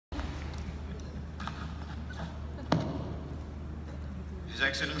His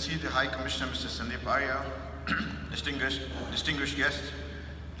Excellency the High Commissioner Mr. Sandeep Arya, distinguished guests,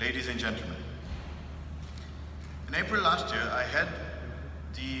 ladies and gentlemen. In April last year, I had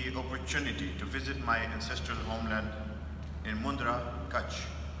the opportunity to visit my ancestral homeland in Mundra, Kutch.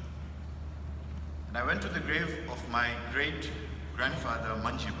 And I went to the grave of my great-grandfather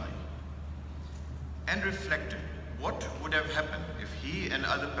Manji and reflected what would have happened if he and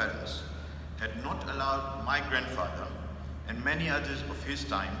other parents had not allowed my grandfather and many others of his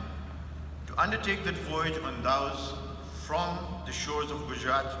time to undertake that voyage on dhows from the shores of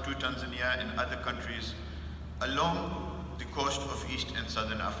Gujarat to Tanzania and other countries along the coast of East and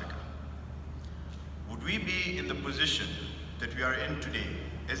Southern Africa. Would we be in the position that we are in today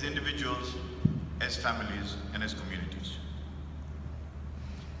as individuals, as families, and as communities?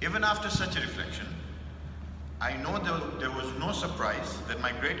 Even after such a reflection, I know there was no surprise that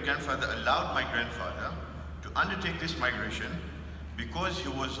my great-grandfather allowed my grandfather to undertake this migration because he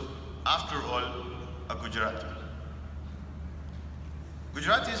was, after all, a Gujarati.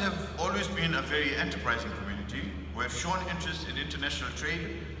 Gujaratis have always been a very enterprising community who have shown interest in international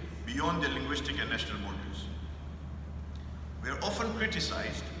trade beyond their linguistic and national borders. We are often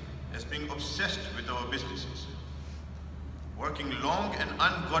criticized as being obsessed with our businesses, working long and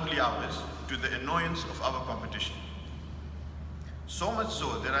ungodly hours to the annoyance of our competition. So much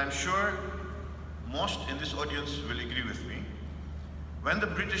so that I'm sure most in this audience will agree with me. When the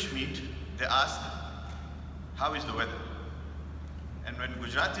British meet, they ask, how is the weather? And when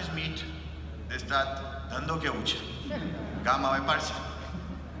Gujaratis meet, they start, Dhando kya ucha? Gama vai parcha.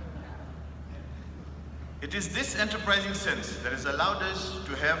 It is this enterprising sense that has allowed us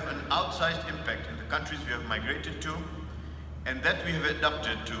to have an outsized impact in the countries we have migrated to and that we have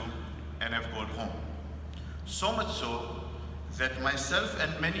adapted to and have called home. So much so that myself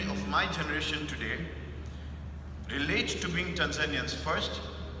and many of my generation today relate to being Tanzanians first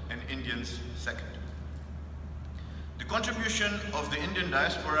and Indians second. The contribution of the Indian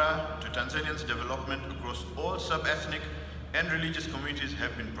diaspora to Tanzania's development across all sub-ethnic and religious communities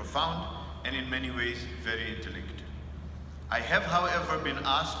have been profound and in many ways very interlinked. I have, however, been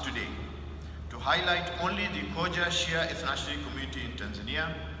asked today to highlight only the Koja Shia ethnicity community in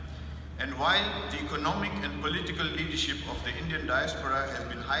Tanzania, and while the economic and political leadership of the Indian diaspora has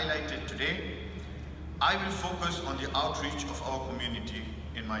been highlighted today, I will focus on the outreach of our community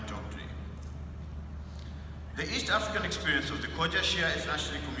in my talk today. The East African experience of the Koja Shia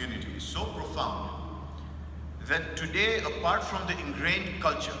ethnicity community is so profound that today, apart from the ingrained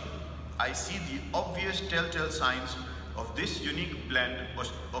culture, I see the obvious telltale signs of this unique blend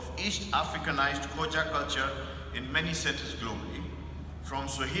of East Africanized Koja culture in many centers globally, from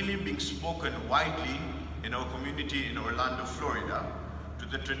Swahili being spoken widely in our community in Orlando, Florida, to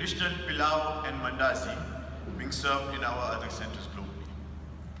the traditional pilau and mandazi being served in our other centers globally.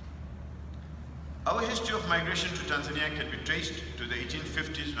 Our history of migration to Tanzania can be traced to the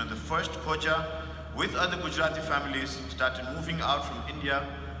 1850s when the first Koja with other Gujarati families started moving out from India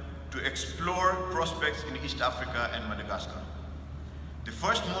to explore prospects in East Africa and Madagascar. The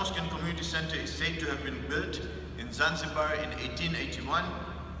first mosque and community center is said to have been built in Zanzibar in 1881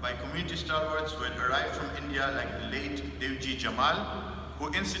 by community stalwarts who had arrived from India like the late Devji Jamal, who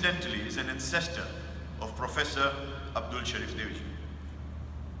incidentally is an ancestor of Professor Abdul Sharif Devji.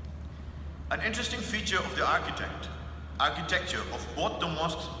 An interesting feature of the architecture of both the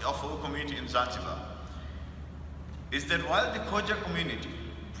mosques of our community in Zanzibar is that while the Koja community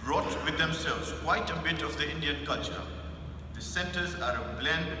brought with themselves quite a bit of the Indian culture, the centers are a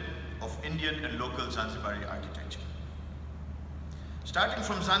blend of Indian and local Zanzibari architecture. Starting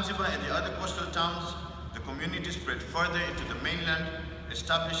from Zanzibar and the other coastal towns, the community spread further into the mainland,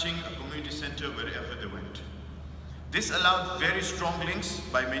 establishing a community center wherever they went. This allowed very strong links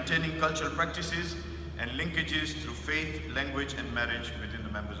by maintaining cultural practices and linkages through faith, language, and marriage within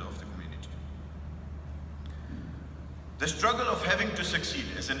the members of the community. The struggle of having to succeed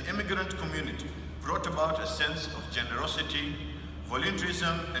as an immigrant community brought about a sense of generosity,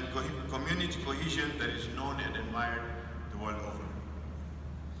 voluntarism, and community cohesion that is known and admired the world over.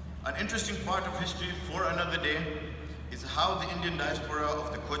 An interesting part of history for another day is how the Indian diaspora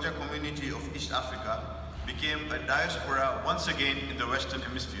of the Koja community of East Africa became a diaspora once again in the Western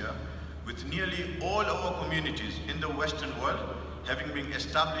Hemisphere, with nearly all our communities in the Western world having been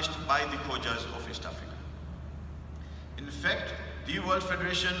established by the Kojas of East Africa. In fact, the World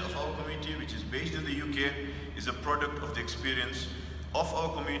Federation of our community, which is based in the UK, is a product of the experience of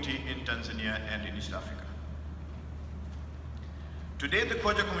our community in Tanzania and in East Africa. Today, the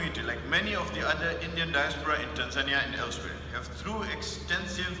Koja community, like many of the other Indian diaspora in Tanzania and elsewhere, have through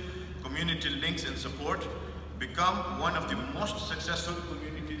extensive community links and support become one of the most successful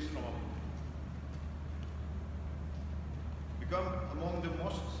communities among the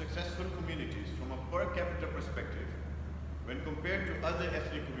most successful communities from a per capita perspective when compared to other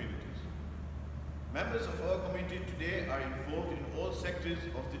ethnic communities. Members of our community today are involved in all sectors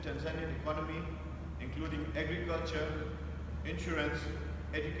of the Tanzanian economy, including agriculture, insurance,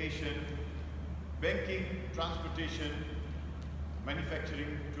 education, banking, transportation,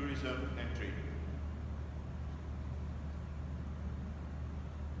 manufacturing, tourism, and trade.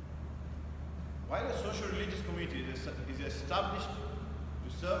 While a social-religious community is established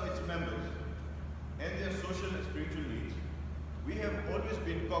to serve its members and their social and spiritual needs, we have always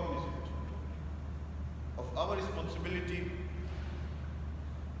been cognizant of our responsibility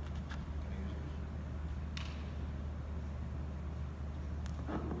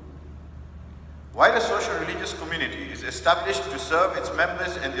While a social-religious community is established to serve its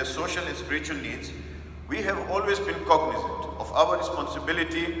members and their social and spiritual needs, we have always been cognizant of our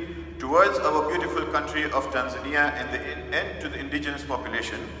responsibility towards our beautiful country of Tanzania and to the indigenous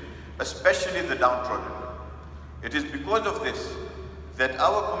population, especially the downtrodden. It is because of this that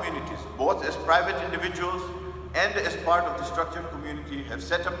our communities, both as private individuals and as part of the structured community, have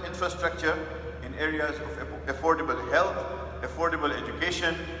set up infrastructure in areas of affordable health, affordable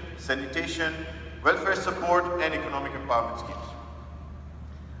education, sanitation, welfare support, and economic empowerment schemes.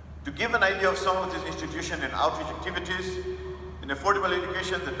 To give an idea of some of these institutions and outreach activities, in affordable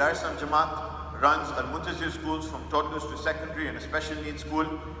education, the Dar es Salaam Jamaat runs Al-Muntazir schools from toddlers to secondary and a special needs school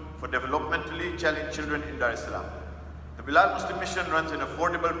for developmentally challenged children in Dar es Salaam. The Bilal Muslim Mission runs an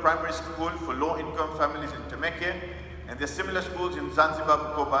affordable primary school for low-income families in Temeke, and there are similar schools in Zanzibar,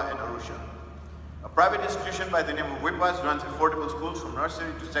 Bukoba, and Arusha. A private institution by the name of WIPAS runs affordable schools from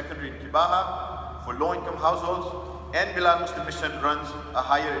nursery to secondary in Kibaha for low-income households, and Bilal Muslim Mission runs a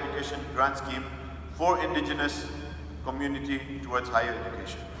higher education grant scheme for indigenous community towards higher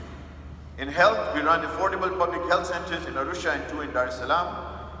education. In health, we run affordable public health centers in Arusha and 2 in Dar es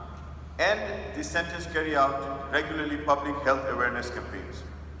Salaam, and these centers carry out regularly public health awareness campaigns.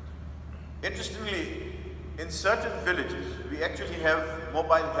 Interestingly, in certain villages, we actually have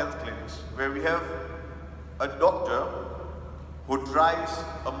mobile health clinics where we have a doctor who drives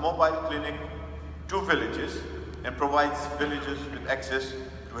a mobile clinic to villages and provides villagers with access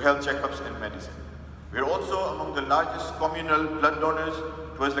to health checkups and medicine. We are also among the largest communal blood donors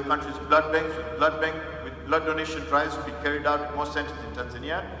towards the country's blood banks, with blood donation drives being carried out in most centers in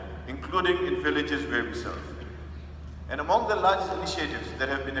Tanzania, including in villages where we serve. And among the largest initiatives that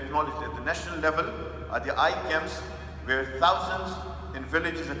have been acknowledged at the national level are the eye camps, where thousands in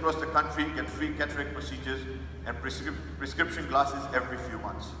villages across the country get free cataract procedures and prescription glasses every few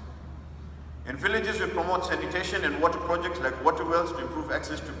months. In villages, we promote sanitation and water projects like water wells to improve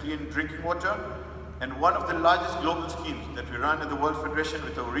access to clean drinking water. And one of the largest global schemes that we run at the World Federation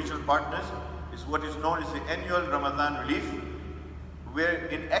with our regional partners is what is known as the annual Ramadan Relief, where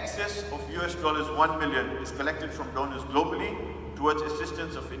in excess of $1 million is collected from donors globally towards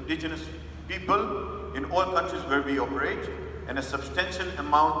assistance of indigenous people in all countries where we operate, and a substantial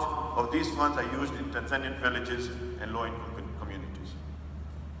amount of these funds are used in Tanzanian villages and low-income communities.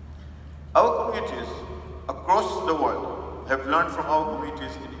 Our communities across the world have learned from our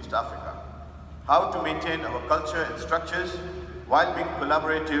communities in East Africa how to maintain our culture and structures while being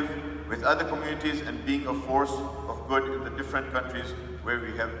collaborative with other communities and being a force of good in the different countries where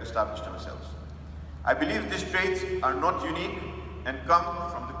we have established ourselves. I believe these traits are not unique and come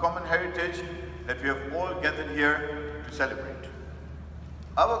from the common heritage that we have all gathered here to celebrate.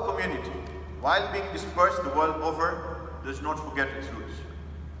 Our community, while being dispersed the world over, does not forget its roots.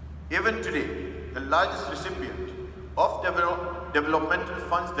 Even today, the largest recipient of developmental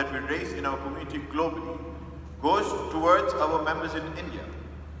funds that we raise in our community globally goes towards our members in India,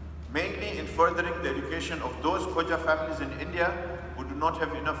 mainly in furthering the education of those Khoja families in India who do not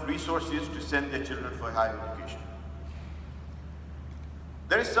have enough resources to send their children for higher education.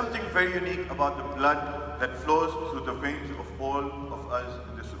 There is something very unique about the blood that flows through the veins of all of us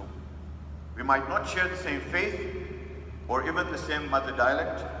in this room. We might not share the same faith or even the same mother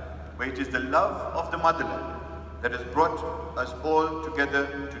dialect, but it is the love of the motherland that has brought us all together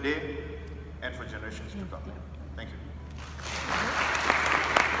today and for generations to come.